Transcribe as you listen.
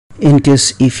In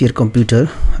case if your computer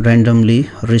randomly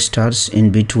restarts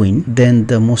in between, then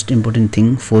the most important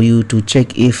thing for you to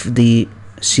check if the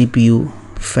CPU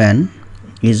fan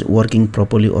is working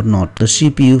properly or not. The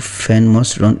CPU fan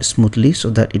must run smoothly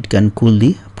so that it can cool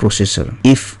the processor.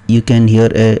 If you can hear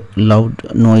a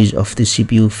loud noise of the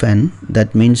CPU fan,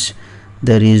 that means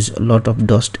there is a lot of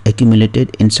dust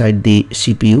accumulated inside the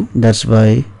CPU. That's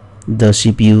why the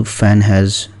CPU fan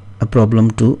has a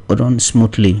problem to run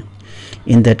smoothly.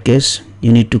 In that case,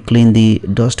 you need to clean the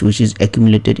dust which is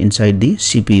accumulated inside the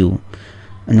CPU,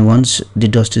 and once the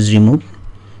dust is removed,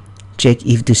 check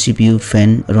if the CPU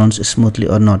fan runs smoothly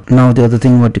or not. Now the other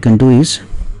thing what you can do is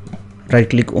right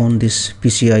click on this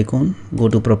PC icon, go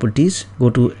to properties, go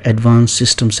to advanced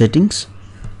system settings,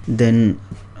 then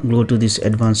go to this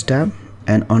advanced tab,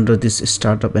 and under this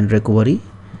startup and recovery,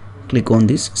 click on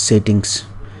this settings.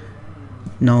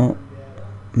 Now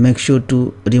make sure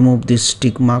to remove this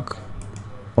tick mark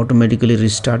automatically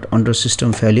restart under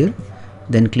system failure,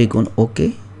 then click on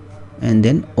OK and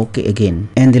then OK again.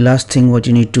 And the last thing what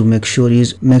you need to make sure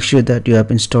is make sure that you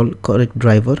have installed correct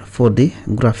driver for the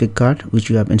graphic card which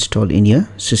you have installed in your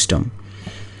system,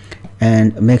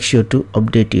 and make sure to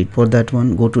update it. For that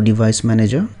one, go to device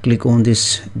manager, click on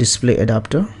this display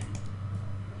adapter,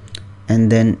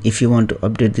 and then if you want to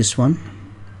update this one,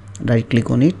 right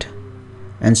click on it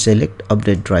and select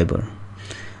update driver.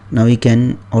 Now you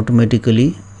can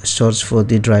automatically search for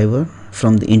the driver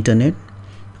from the internet,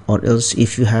 or else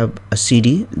if you have a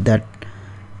CD that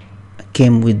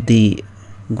came with the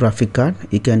graphic card,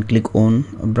 you can click on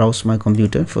browse my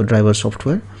computer for driver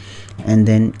software and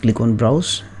then click on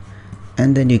browse,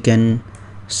 and then you can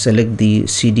select the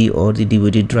CD or the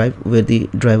DVD drive where the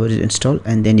driver is installed,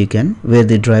 and then you can where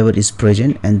the driver is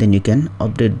present, and then you can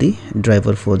update the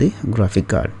driver for the graphic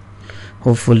card.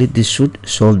 Hopefully this should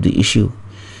solve the issue.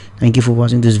 Thank you for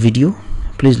watching this video.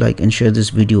 Please like and share this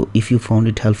video if you found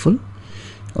it helpful.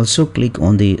 Also click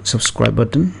on the subscribe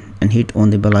button and hit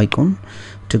on the bell icon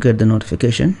to get the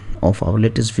notification of our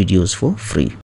latest videos for free.